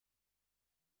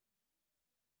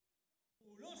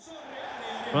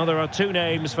Well, there are two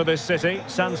names for this city.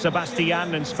 San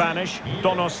Sebastián in Spanish,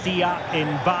 Donostia in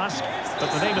Basque. But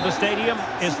the name of the stadium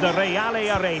is the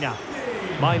Reale Arena.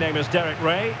 My name is Derek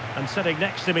Ray, and sitting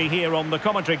next to me here on the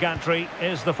commentary gantry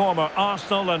is the former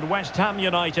Arsenal and West Ham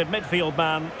United midfield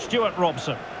man, Stuart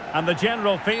Robson. And the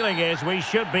general feeling is we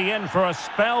should be in for a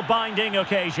spellbinding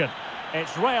occasion.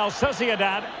 It's Real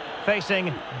Sociedad facing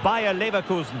Bayer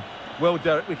Leverkusen. Well,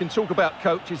 Derek, we can talk about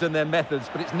coaches and their methods,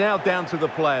 but it's now down to the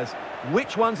players.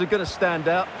 Which ones are going to stand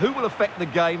out, who will affect the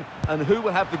game, and who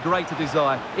will have the greater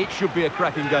desire? It should be a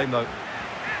cracking game, though.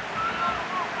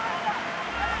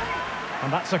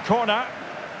 And that's a corner.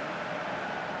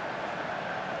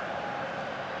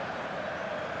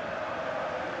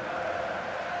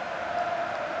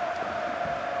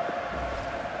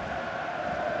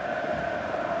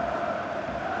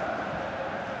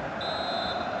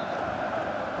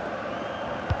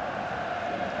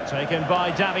 Taken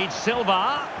by David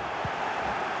Silva.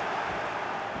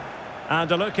 And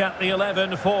a look at the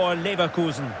 11 for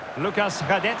Leverkusen. Lukas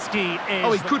Radetzky is...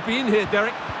 Oh, he could be in here,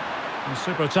 Derek. A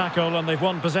super tackle, and they've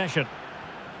won possession.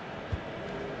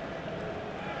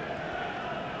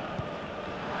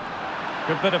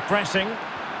 Good bit of pressing.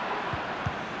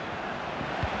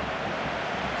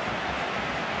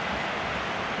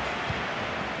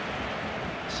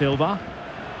 Silva.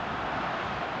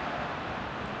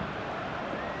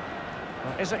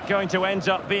 Well, is it going to end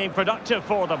up being productive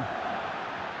for them?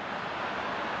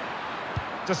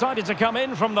 Decided to come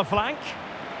in from the flank,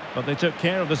 but they took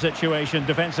care of the situation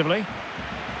defensively.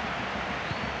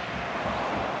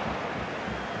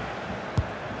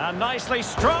 And nicely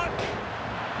struck,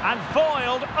 and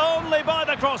foiled only by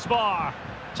the crossbar.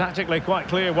 Tactically quite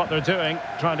clear what they're doing,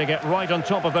 trying to get right on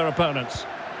top of their opponents.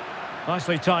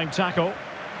 Nicely timed tackle.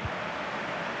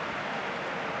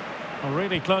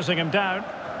 Really closing him down.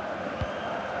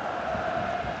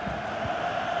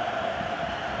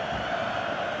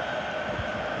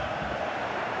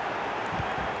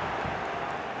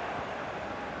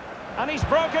 And he's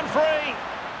broken free.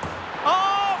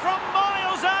 Oh, from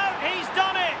miles out, he's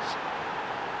done it.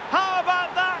 How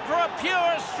about that for a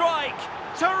pure strike?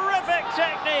 Terrific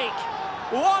technique.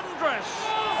 Wondrous.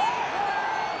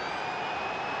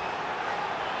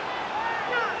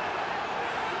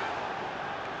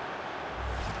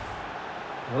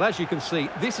 Well, as you can see,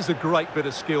 this is a great bit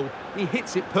of skill. He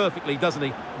hits it perfectly, doesn't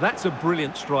he? That's a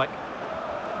brilliant strike.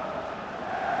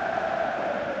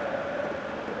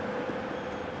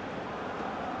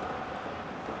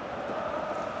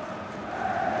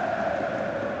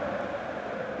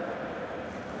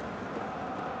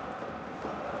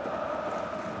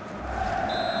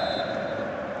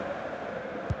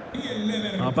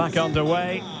 Are back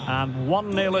underway, and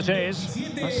 1-0 it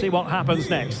is. Let's see what happens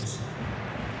next.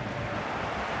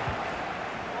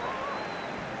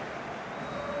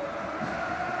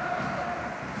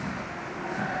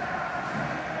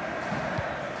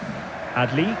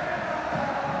 Adli.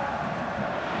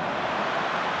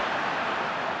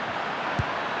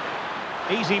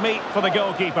 Easy meet for the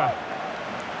goalkeeper.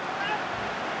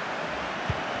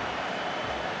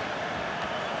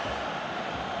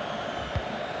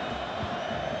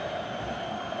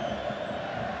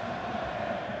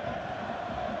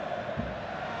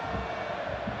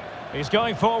 He's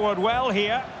going forward well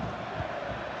here,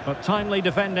 but timely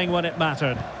defending when it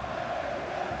mattered.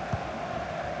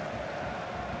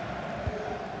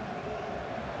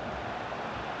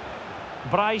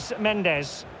 Bryce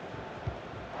Mendes.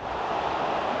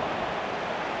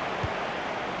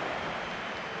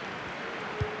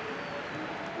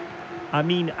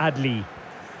 Amin Adli.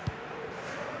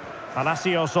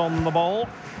 Palacios on the ball.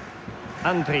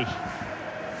 Andri.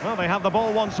 Well, they have the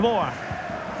ball once more.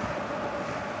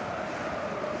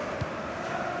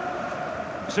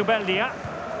 Subeldia.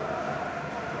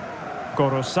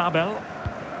 Gorosabel.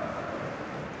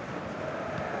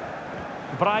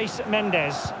 Bryce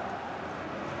Mendes.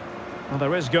 Well,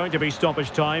 there is going to be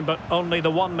stoppage time, but only the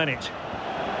 1 minute.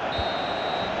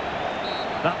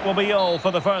 That will be all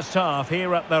for the first half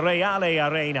here at the Reale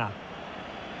Arena.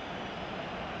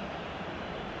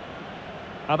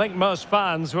 I think most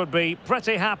fans would be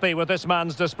pretty happy with this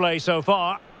man's display so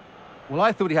far. Well,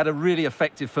 I thought he had a really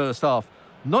effective first half.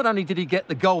 Not only did he get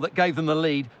the goal that gave them the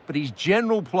lead, but his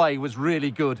general play was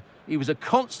really good. He was a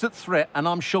constant threat, and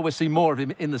I'm sure we'll see more of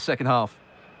him in the second half.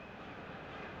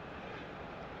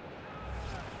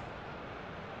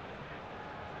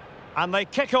 And they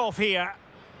kick off here.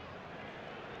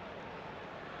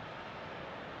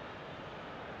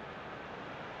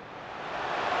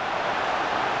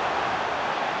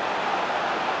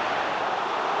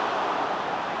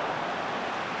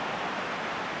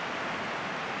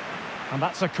 And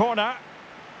that's a corner.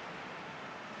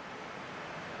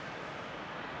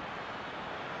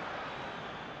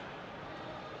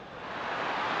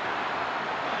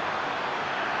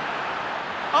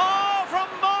 Oh, from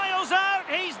miles out,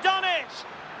 he's done it!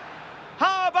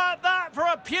 How about that for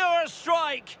a pure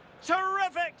strike?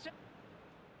 Terrific!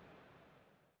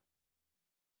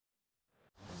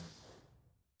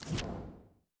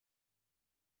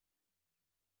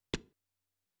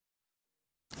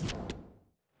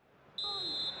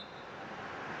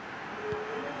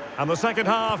 And the second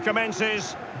half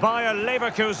commences. Bayer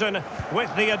Leverkusen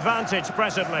with the advantage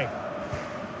presently.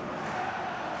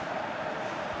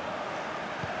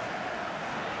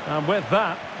 And with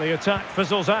that, the attack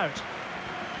fizzles out.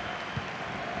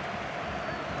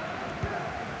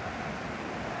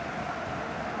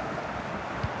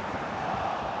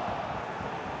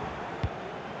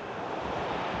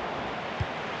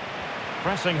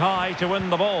 Pressing high to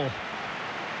win the ball.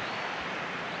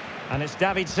 And it's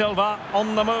David Silva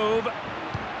on the move.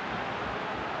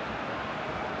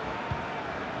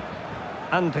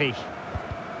 Andri.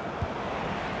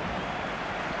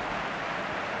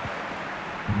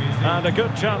 And a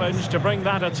good challenge to bring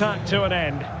that attack to an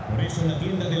end.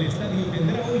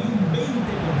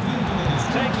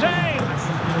 Takes aim!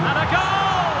 And a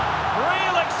goal!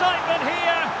 Real excitement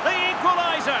here, the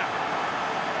equaliser.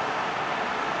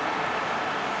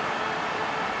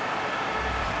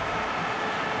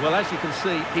 Well, as you can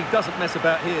see, he doesn't mess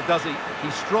about here, does he?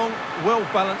 He's strong,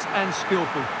 well-balanced and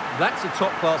skillful. That's a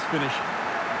top-class finish.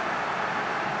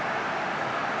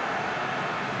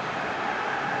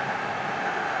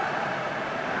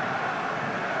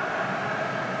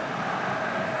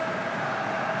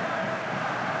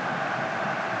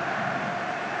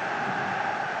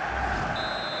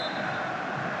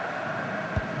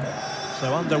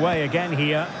 So underway again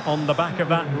here on the back of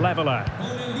that leveller.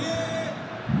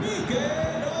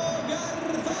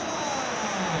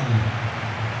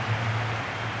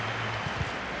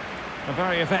 A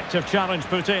very effective challenge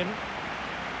put in.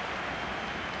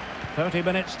 30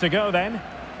 minutes to go then.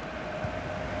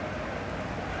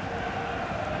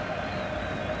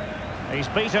 He's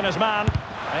beaten his man,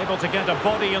 able to get a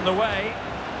body in the way.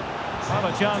 Have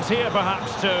a chance here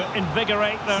perhaps to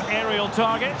invigorate their aerial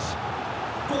targets.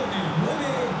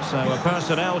 So a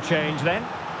personnel change then.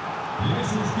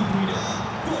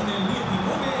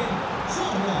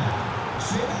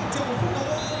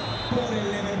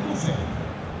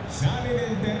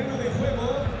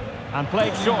 And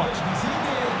played short.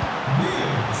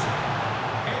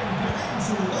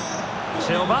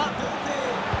 Silva.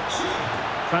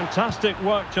 Fantastic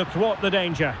work to thwart the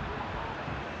danger.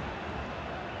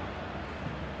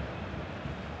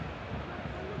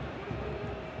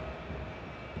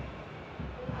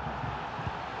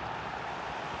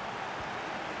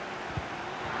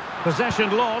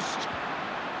 Possession lost.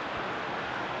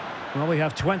 Well, we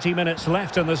have 20 minutes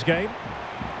left in this game.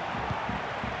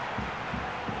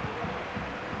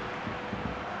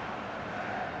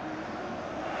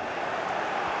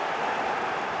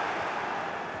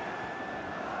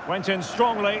 Went in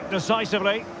strongly,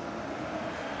 decisively.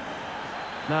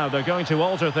 Now they're going to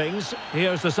alter things.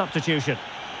 Here's the substitution.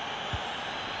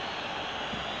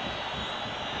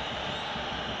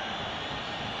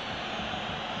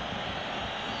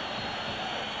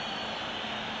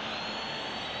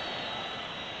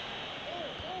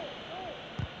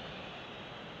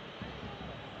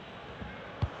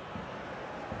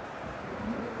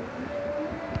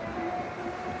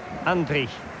 Andri.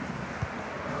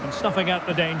 And snuffing out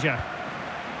the danger.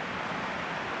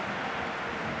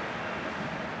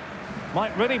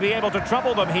 Might really be able to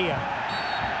trouble them here.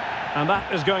 And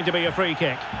that is going to be a free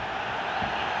kick.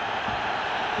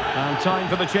 And time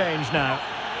for the change now.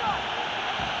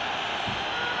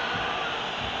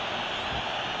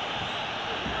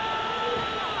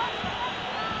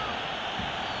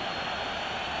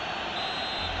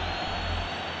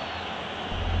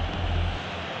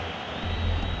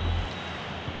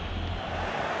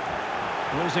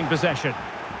 Losing possession.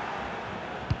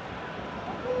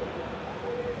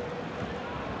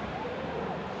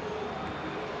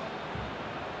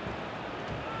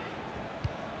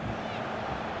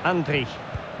 Andri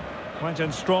went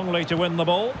in strongly to win the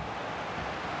ball.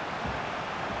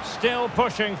 Still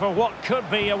pushing for what could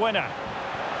be a winner.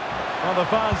 Well, the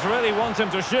fans really want him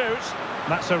to shoot.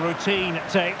 That's a routine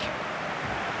take.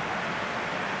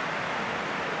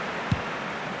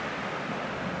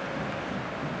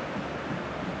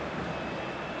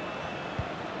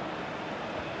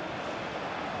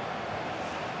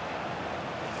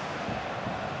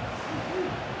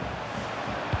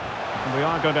 We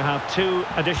are going to have 2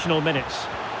 additional minutes.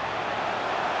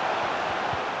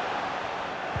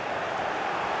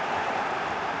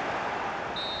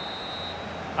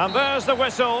 And there's the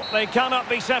whistle. They cannot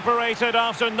be separated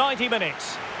after 90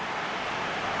 minutes.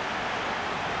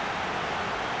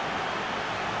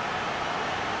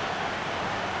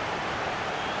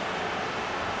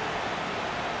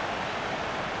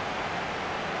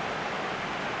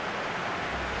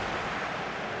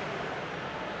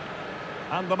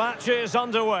 And the match is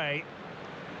underway.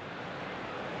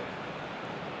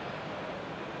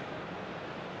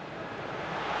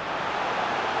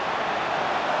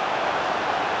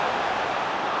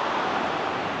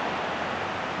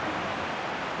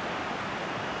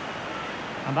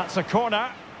 And that's a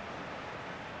corner.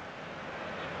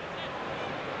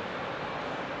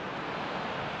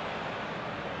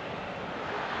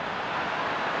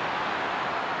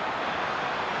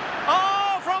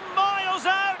 Oh, from miles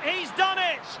out, he's done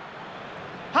it!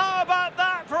 How about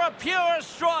that for a pure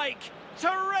strike?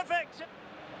 Terrific!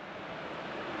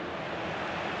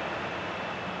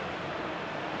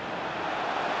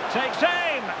 Takes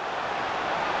aim!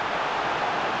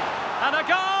 And a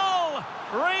goal!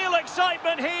 Real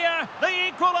excitement here, the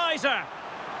equaliser.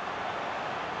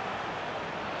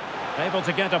 Able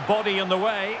to get a body in the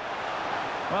way.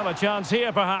 Well, a chance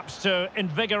here perhaps to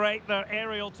invigorate their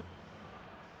aerial...